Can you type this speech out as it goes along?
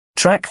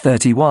Track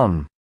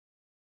 31.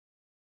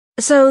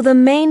 So the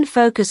main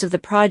focus of the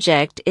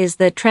project is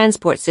the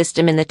transport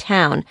system in the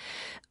town.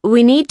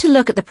 We need to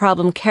look at the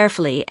problem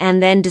carefully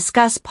and then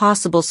discuss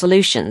possible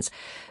solutions.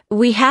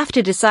 We have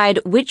to decide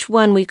which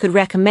one we could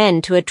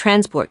recommend to a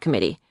transport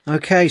committee.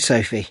 OK,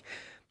 Sophie.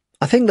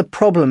 I think the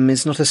problem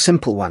is not a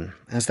simple one,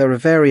 as there are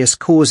various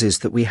causes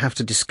that we have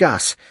to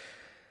discuss.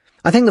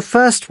 I think the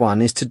first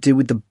one is to do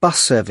with the bus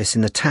service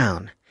in the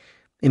town.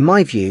 In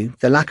my view,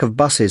 the lack of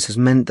buses has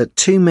meant that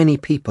too many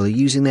people are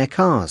using their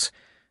cars.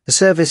 The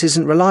service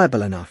isn't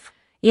reliable enough.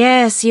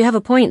 Yes, you have a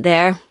point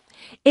there.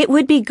 It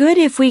would be good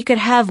if we could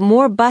have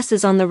more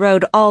buses on the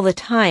road all the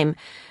time,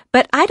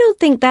 but I don't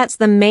think that's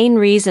the main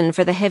reason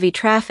for the heavy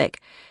traffic,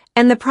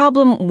 and the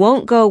problem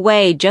won't go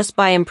away just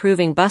by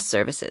improving bus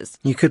services.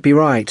 You could be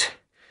right.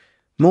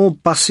 More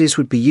buses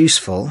would be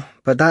useful,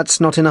 but that's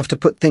not enough to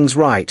put things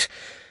right.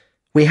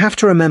 We have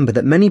to remember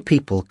that many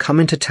people come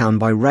into town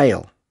by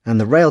rail, and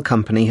the rail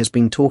company has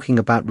been talking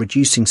about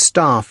reducing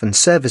staff and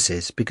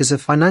services because of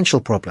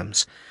financial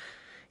problems.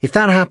 If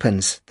that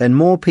happens, then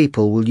more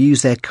people will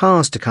use their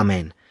cars to come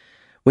in.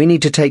 We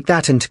need to take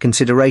that into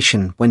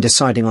consideration when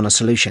deciding on a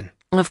solution.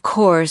 Of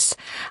course.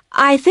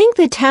 I think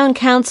the town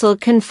council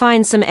can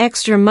find some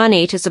extra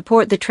money to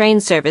support the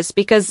train service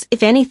because,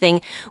 if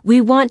anything,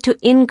 we want to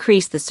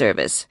increase the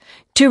service,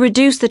 to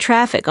reduce the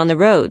traffic on the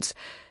roads.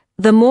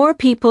 The more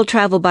people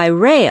travel by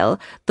rail,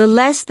 the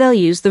less they'll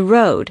use the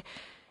road.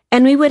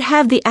 And we would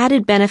have the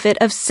added benefit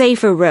of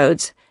safer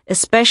roads,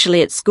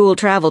 especially at school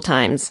travel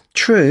times.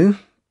 True,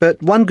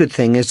 but one good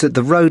thing is that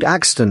the road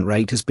accident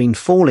rate has been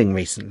falling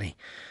recently,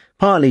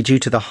 partly due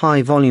to the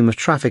high volume of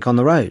traffic on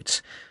the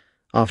roads.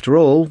 After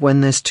all, when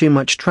there's too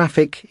much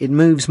traffic, it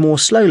moves more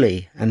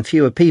slowly, and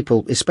fewer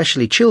people,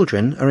 especially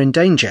children, are in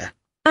danger.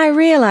 I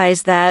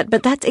realize that,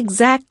 but that's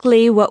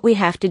exactly what we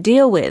have to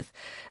deal with.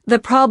 The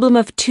problem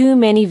of too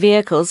many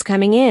vehicles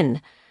coming in.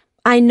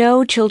 I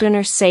know children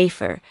are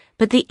safer,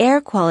 but the air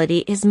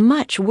quality is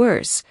much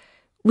worse.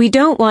 We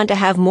don't want to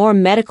have more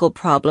medical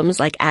problems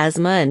like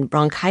asthma and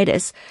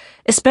bronchitis,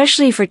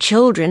 especially for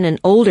children and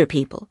older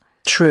people.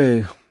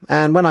 True,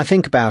 and when I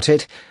think about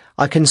it,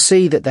 I can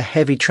see that the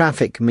heavy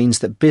traffic means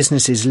that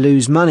businesses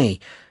lose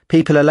money,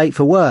 people are late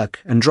for work,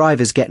 and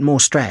drivers get more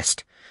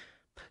stressed.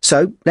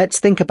 So let's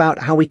think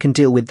about how we can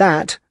deal with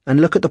that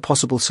and look at the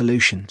possible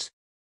solutions.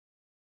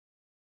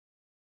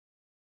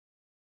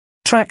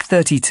 Track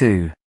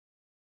 32.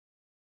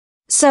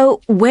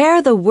 So, where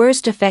are the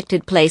worst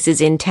affected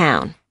places in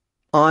town?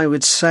 I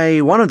would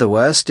say one of the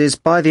worst is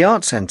by the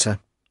art centre.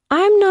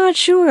 I'm not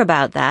sure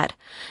about that.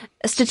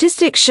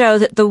 Statistics show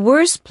that the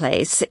worst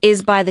place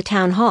is by the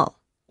town hall.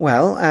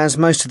 Well, as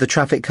most of the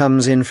traffic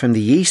comes in from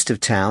the east of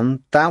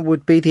town, that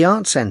would be the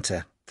art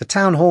centre. The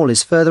town hall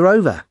is further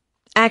over.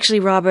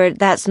 Actually, Robert,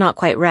 that's not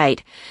quite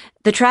right.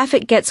 The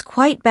traffic gets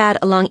quite bad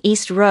along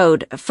East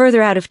Road,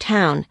 further out of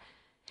town.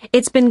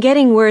 It's been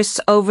getting worse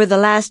over the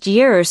last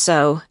year or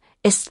so,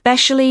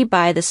 especially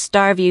by the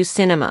Starview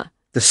Cinema.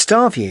 The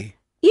Starview?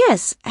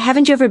 Yes,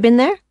 haven't you ever been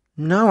there?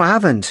 No, I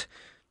haven't.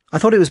 I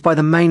thought it was by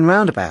the main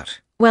roundabout.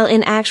 Well,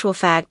 in actual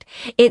fact,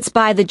 it's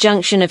by the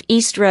junction of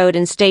East Road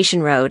and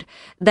Station Road.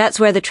 That's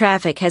where the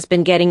traffic has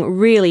been getting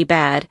really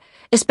bad,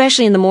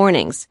 especially in the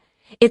mornings.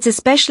 It's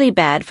especially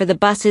bad for the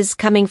buses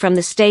coming from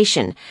the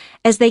station,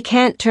 as they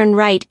can't turn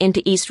right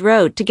into East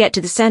Road to get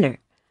to the center.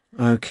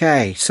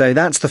 OK, so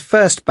that's the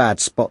first bad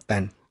spot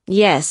then.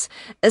 Yes,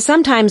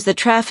 sometimes the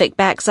traffic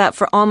backs up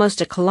for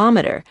almost a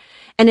kilometer,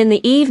 and in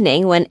the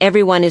evening, when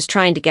everyone is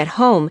trying to get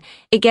home,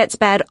 it gets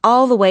bad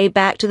all the way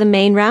back to the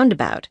main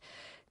roundabout.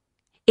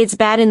 It's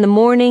bad in the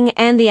morning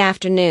and the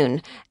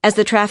afternoon, as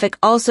the traffic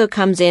also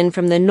comes in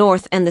from the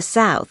north and the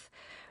south.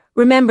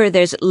 Remember,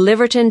 there's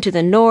Liverton to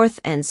the north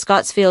and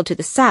Scottsfield to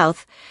the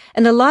south,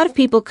 and a lot of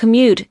people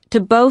commute to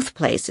both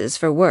places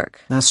for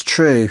work. That's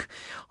true.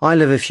 I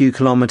live a few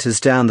kilometres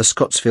down the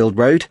Scottsfield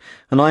Road,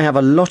 and I have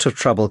a lot of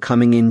trouble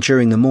coming in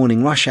during the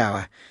morning rush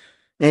hour.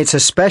 It's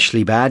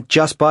especially bad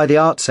just by the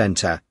art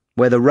centre,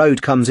 where the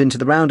road comes into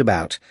the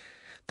roundabout.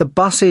 The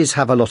buses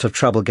have a lot of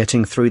trouble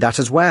getting through that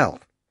as well.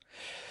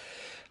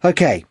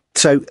 OK,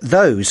 so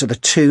those are the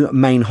two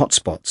main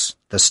hotspots,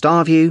 the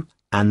Starview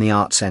and the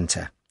art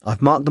centre.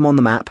 I've marked them on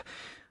the map,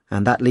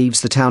 and that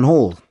leaves the town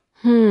hall.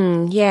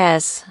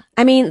 Yes.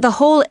 I mean, the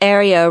whole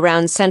area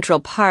around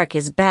Central Park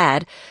is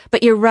bad,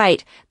 but you're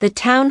right, the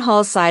town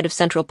hall side of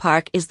Central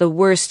Park is the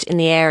worst in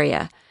the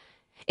area.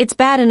 It's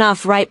bad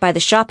enough right by the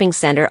shopping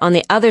centre on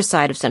the other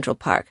side of Central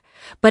Park,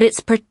 but it's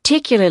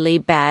particularly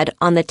bad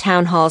on the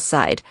town hall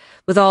side,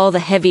 with all the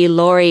heavy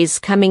lorries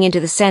coming into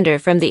the centre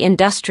from the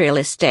industrial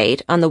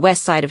estate on the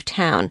west side of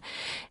town.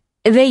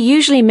 They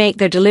usually make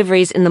their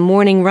deliveries in the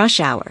morning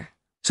rush hour.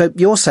 So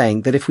you're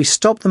saying that if we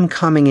stop them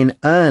coming in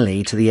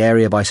early to the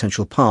area by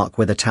Central Park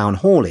where the town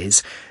hall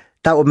is,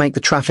 that would make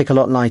the traffic a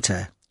lot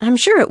lighter? I'm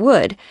sure it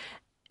would.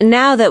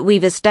 Now that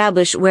we've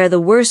established where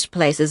the worst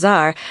places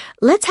are,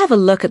 let's have a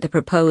look at the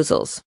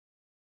proposals.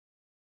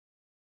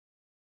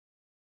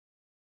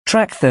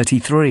 Track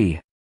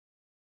 33.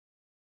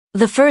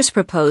 The first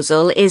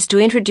proposal is to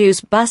introduce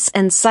bus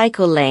and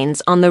cycle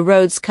lanes on the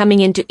roads coming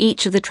into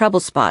each of the trouble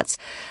spots,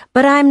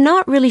 but I'm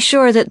not really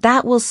sure that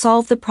that will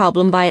solve the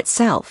problem by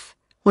itself.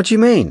 What do you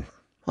mean?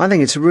 I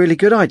think it's a really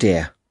good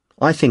idea.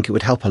 I think it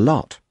would help a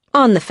lot.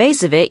 On the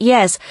face of it,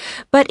 yes,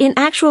 but in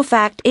actual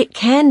fact, it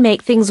can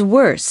make things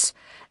worse.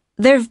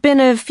 There've been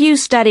a few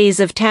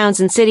studies of towns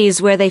and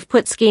cities where they've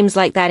put schemes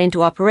like that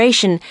into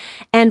operation,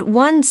 and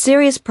one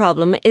serious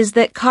problem is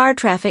that car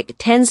traffic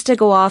tends to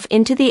go off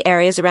into the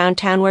areas around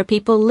town where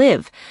people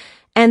live,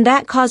 and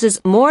that causes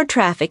more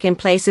traffic in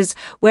places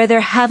where there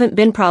haven't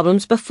been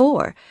problems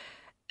before.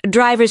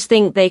 Drivers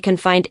think they can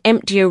find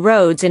emptier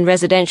roads in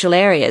residential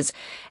areas,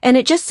 and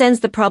it just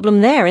sends the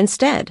problem there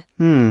instead.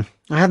 I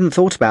hadn't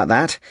thought about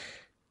that.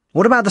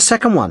 What about the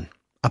second one?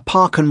 A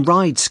park and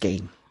ride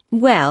scheme?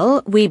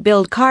 Well, we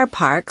build car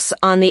parks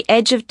on the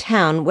edge of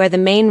town where the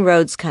main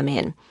roads come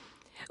in.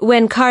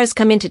 When cars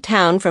come into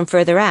town from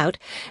further out,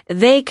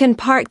 they can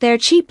park there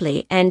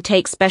cheaply and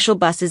take special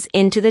buses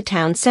into the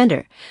town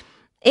center.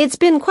 It's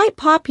been quite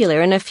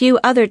popular in a few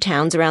other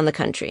towns around the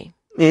country.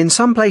 In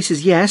some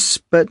places, yes,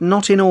 but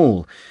not in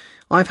all.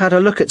 I've had a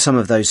look at some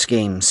of those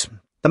schemes.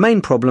 The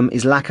main problem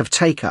is lack of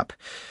take-up.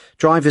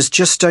 Drivers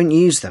just don't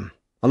use them.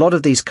 A lot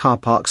of these car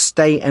parks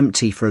stay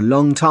empty for a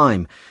long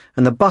time,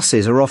 and the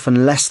buses are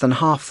often less than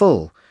half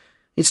full.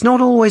 It's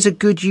not always a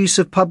good use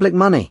of public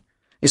money,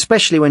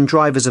 especially when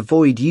drivers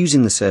avoid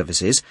using the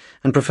services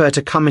and prefer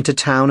to come into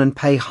town and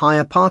pay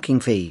higher parking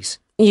fees.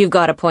 You've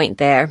got a point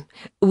there.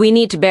 We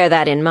need to bear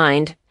that in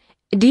mind.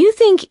 Do you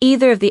think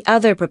either of the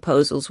other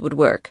proposals would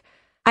work?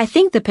 I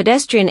think the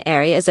pedestrian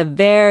area is a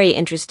very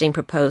interesting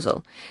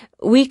proposal.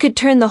 We could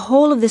turn the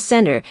whole of the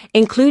center,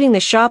 including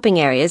the shopping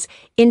areas,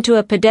 into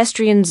a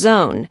pedestrian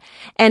zone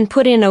and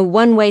put in a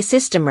one-way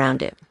system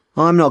round it.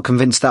 I'm not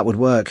convinced that would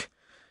work.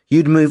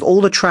 You'd move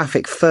all the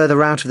traffic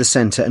further out of the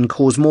centre and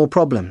cause more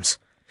problems.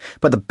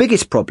 But the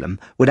biggest problem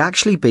would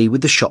actually be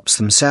with the shops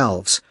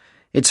themselves.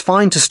 It's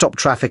fine to stop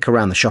traffic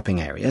around the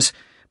shopping areas,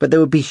 but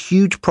there would be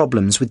huge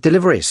problems with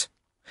deliveries.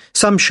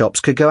 Some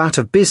shops could go out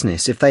of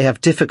business if they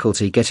have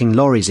difficulty getting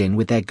lorries in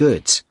with their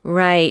goods.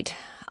 Right.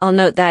 I'll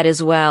note that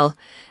as well.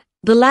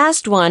 The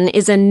last one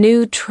is a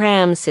new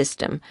tram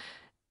system.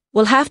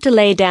 We'll have to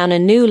lay down a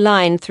new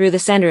line through the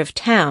center of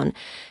town,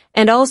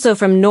 and also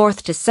from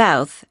north to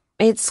south.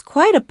 It's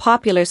quite a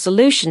popular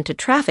solution to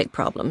traffic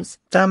problems.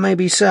 That may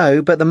be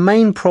so, but the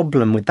main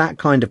problem with that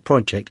kind of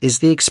project is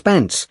the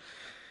expense.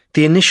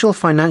 The initial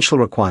financial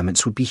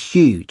requirements would be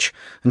huge,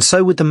 and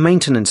so would the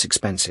maintenance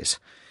expenses.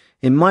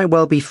 It might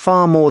well be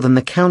far more than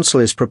the council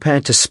is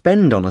prepared to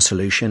spend on a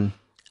solution.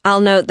 I'll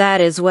note that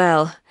as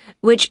well,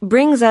 which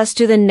brings us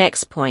to the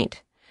next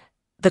point,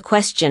 the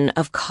question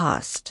of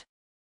cost.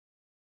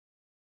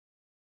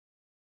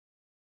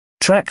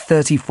 Track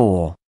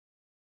 34.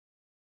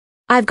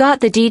 I've got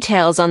the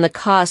details on the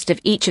cost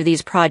of each of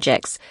these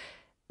projects.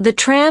 The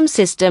tram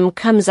system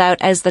comes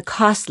out as the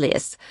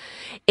costliest.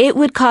 It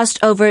would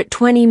cost over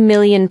 £20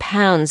 million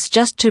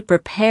just to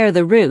prepare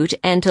the route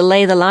and to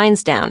lay the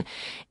lines down,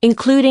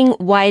 including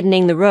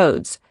widening the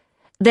roads.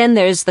 Then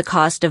there's the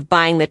cost of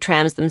buying the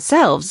trams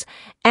themselves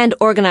and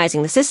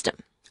organizing the system.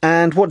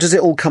 And what does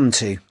it all come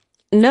to?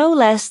 No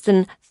less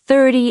than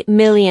 £30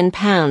 million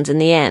in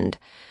the end.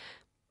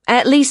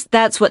 At least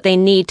that's what they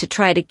need to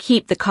try to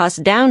keep the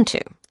cost down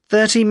to.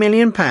 £30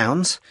 million?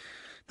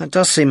 That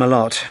does seem a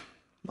lot.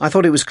 I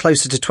thought it was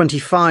closer to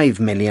 25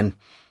 million,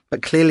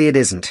 but clearly it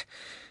isn't.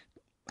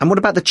 And what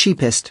about the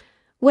cheapest?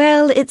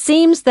 Well, it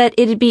seems that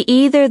it'd be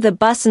either the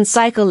bus and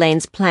cycle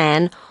lanes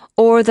plan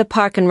or the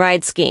park and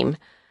ride scheme.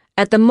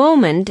 At the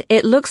moment,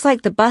 it looks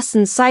like the bus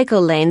and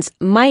cycle lanes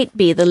might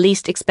be the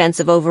least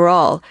expensive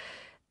overall.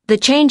 The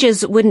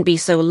changes wouldn't be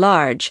so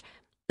large.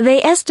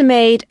 They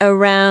estimate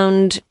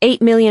around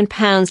 £8 million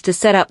to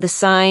set up the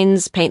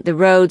signs, paint the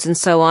roads, and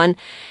so on,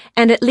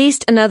 and at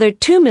least another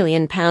 £2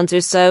 million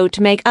or so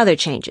to make other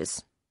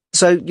changes.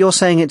 So you're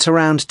saying it's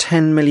around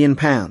 £10 million?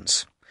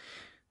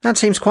 That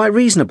seems quite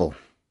reasonable.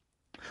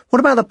 What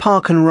about the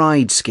park and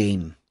ride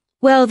scheme?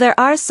 Well, there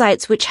are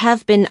sites which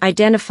have been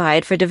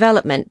identified for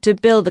development to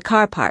build the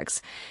car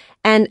parks,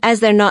 and as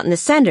they're not in the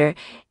centre,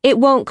 it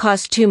won't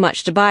cost too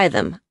much to buy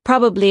them,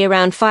 probably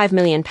around £5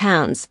 million.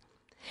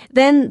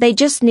 Then they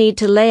just need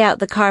to lay out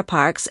the car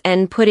parks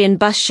and put in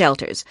bus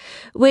shelters,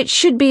 which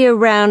should be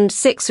around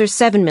 £6 or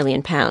 £7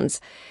 million,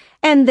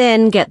 and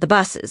then get the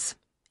buses.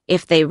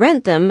 If they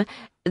rent them,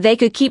 they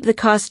could keep the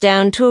cost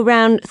down to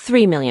around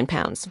 £3 million.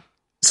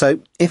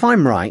 So, if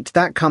I'm right,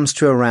 that comes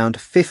to around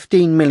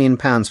 £15 million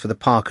for the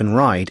park and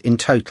ride in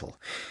total.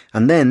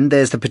 And then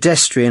there's the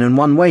pedestrian and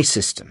one-way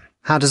system.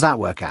 How does that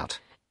work out?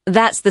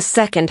 That's the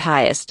second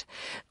highest.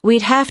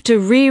 We'd have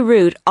to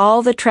reroute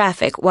all the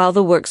traffic while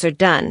the works are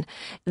done,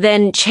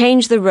 then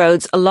change the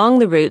roads along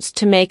the routes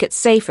to make it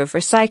safer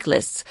for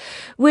cyclists,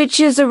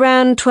 which is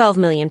around £12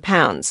 million.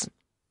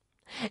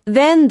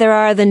 Then there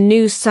are the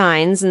new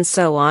signs and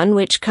so on,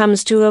 which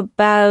comes to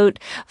about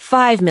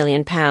 £5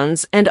 million,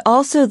 and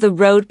also the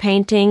road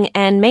painting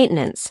and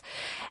maintenance,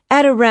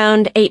 at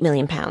around £8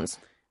 million.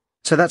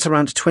 So that's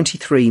around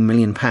 £23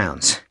 million.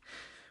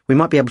 We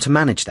might be able to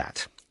manage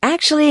that.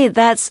 Actually,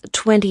 that's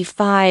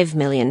 £25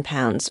 million,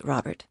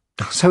 Robert.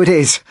 So it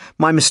is.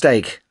 My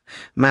mistake.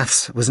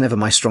 Maths was never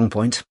my strong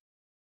point.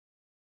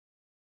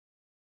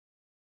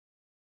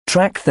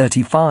 Track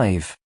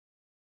 35.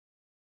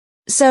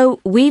 So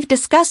we've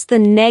discussed the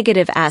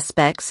negative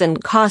aspects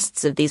and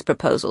costs of these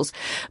proposals,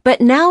 but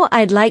now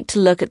I'd like to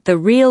look at the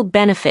real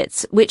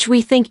benefits which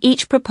we think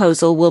each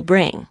proposal will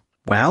bring.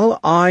 Well,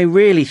 I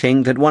really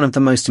think that one of the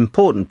most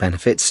important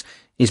benefits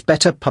is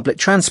better public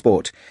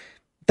transport.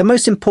 The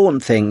most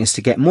important thing is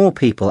to get more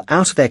people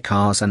out of their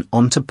cars and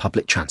onto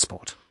public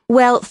transport.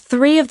 Well,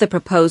 3 of the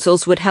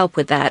proposals would help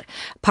with that: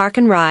 park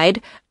and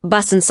ride,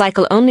 bus and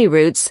cycle only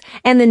routes,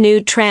 and the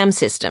new tram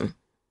system.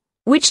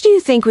 Which do you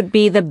think would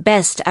be the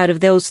best out of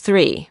those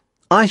 3?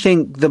 I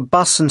think the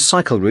bus and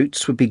cycle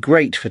routes would be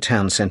great for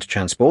town centre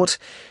transport,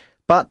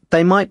 but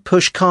they might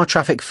push car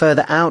traffic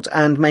further out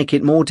and make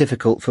it more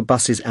difficult for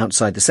buses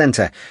outside the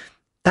centre.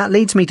 That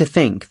leads me to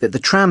think that the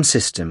tram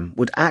system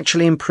would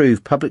actually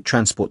improve public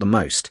transport the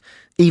most,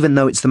 even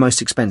though it's the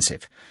most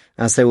expensive,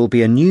 as there will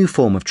be a new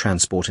form of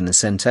transport in the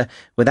centre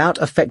without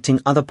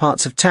affecting other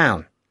parts of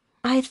town.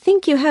 I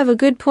think you have a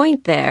good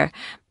point there.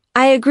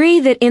 I agree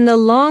that in the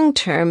long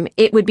term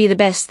it would be the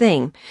best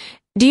thing.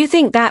 Do you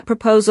think that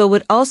proposal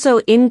would also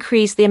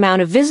increase the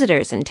amount of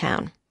visitors in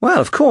town? Well,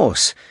 of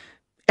course.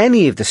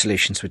 Any of the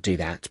solutions would do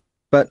that,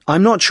 but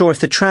I'm not sure if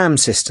the tram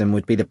system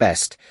would be the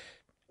best.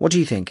 What do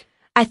you think?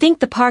 I think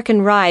the park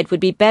and ride would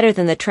be better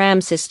than the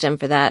tram system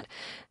for that.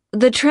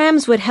 The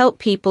trams would help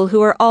people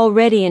who are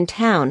already in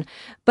town,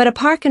 but a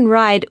park and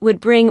ride would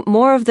bring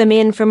more of them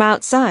in from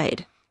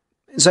outside.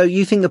 So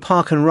you think the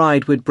park and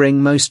ride would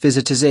bring most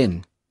visitors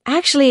in?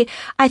 Actually,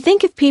 I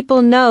think if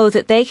people know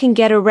that they can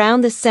get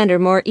around the center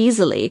more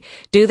easily,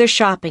 do their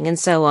shopping and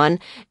so on,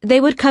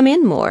 they would come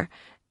in more.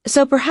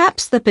 So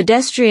perhaps the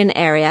pedestrian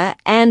area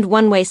and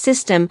one-way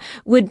system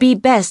would be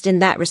best in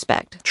that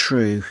respect.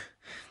 True.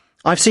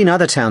 I've seen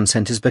other town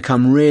centres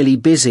become really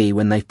busy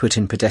when they've put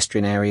in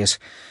pedestrian areas,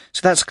 so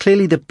that's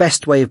clearly the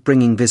best way of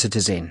bringing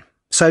visitors in.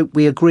 So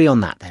we agree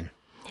on that then.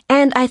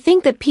 And I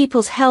think that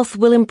people's health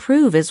will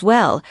improve as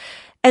well,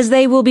 as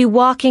they will be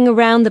walking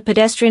around the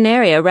pedestrian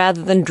area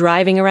rather than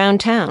driving around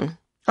town.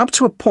 Up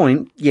to a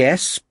point,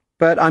 yes,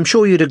 but I'm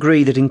sure you'd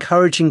agree that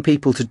encouraging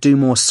people to do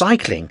more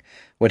cycling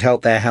would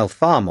help their health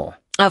far more.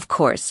 Of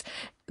course.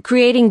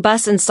 Creating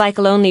bus and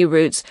cycle-only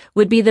routes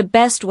would be the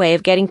best way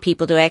of getting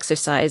people to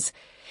exercise.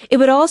 It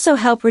would also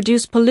help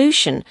reduce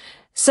pollution,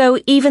 so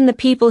even the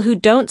people who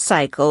don't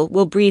cycle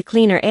will breathe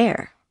cleaner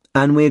air.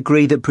 And we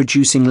agree that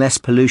producing less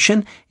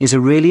pollution is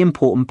a really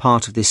important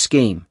part of this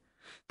scheme,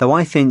 though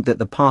I think that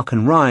the park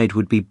and ride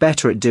would be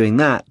better at doing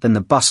that than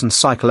the bus and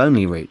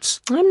cycle-only routes.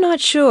 I'm not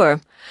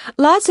sure.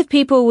 Lots of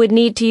people would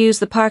need to use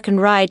the park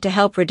and ride to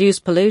help reduce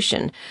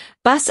pollution.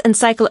 Bus and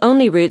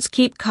cycle-only routes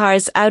keep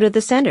cars out of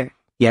the centre.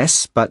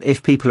 Yes, but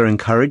if people are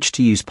encouraged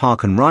to use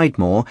park and ride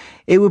more,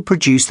 it would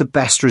produce the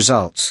best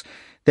results.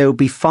 There would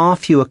be far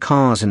fewer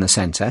cars in the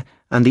centre,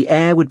 and the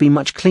air would be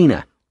much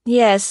cleaner.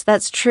 Yes,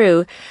 that's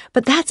true,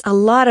 but that's a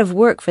lot of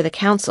work for the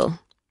council.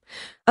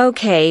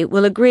 Okay,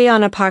 we'll agree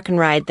on a park and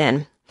ride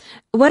then.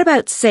 What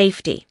about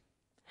safety?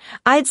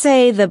 I'd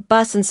say the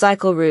bus and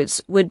cycle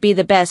routes would be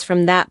the best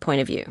from that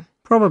point of view.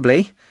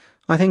 Probably.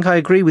 I think I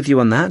agree with you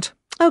on that.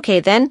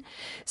 Okay then,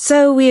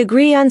 so we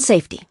agree on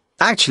safety.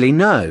 Actually,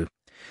 no.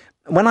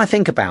 When I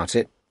think about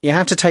it, you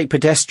have to take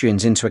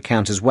pedestrians into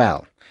account as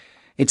well.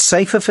 It's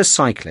safer for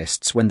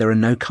cyclists when there are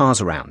no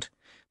cars around,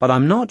 but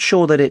I'm not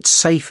sure that it's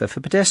safer for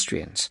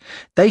pedestrians.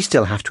 They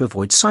still have to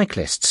avoid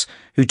cyclists,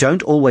 who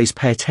don't always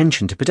pay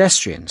attention to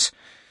pedestrians.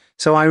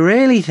 So I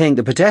really think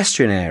the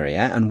pedestrian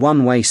area and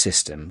one-way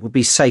system would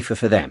be safer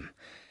for them.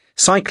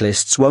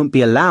 Cyclists won't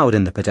be allowed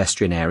in the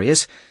pedestrian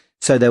areas,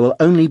 so there will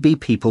only be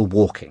people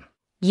walking.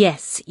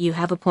 Yes, you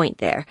have a point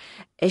there.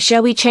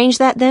 Shall we change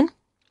that then?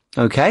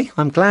 OK,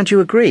 I'm glad you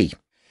agree.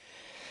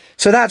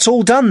 So that's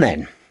all done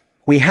then.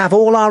 We have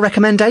all our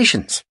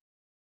recommendations.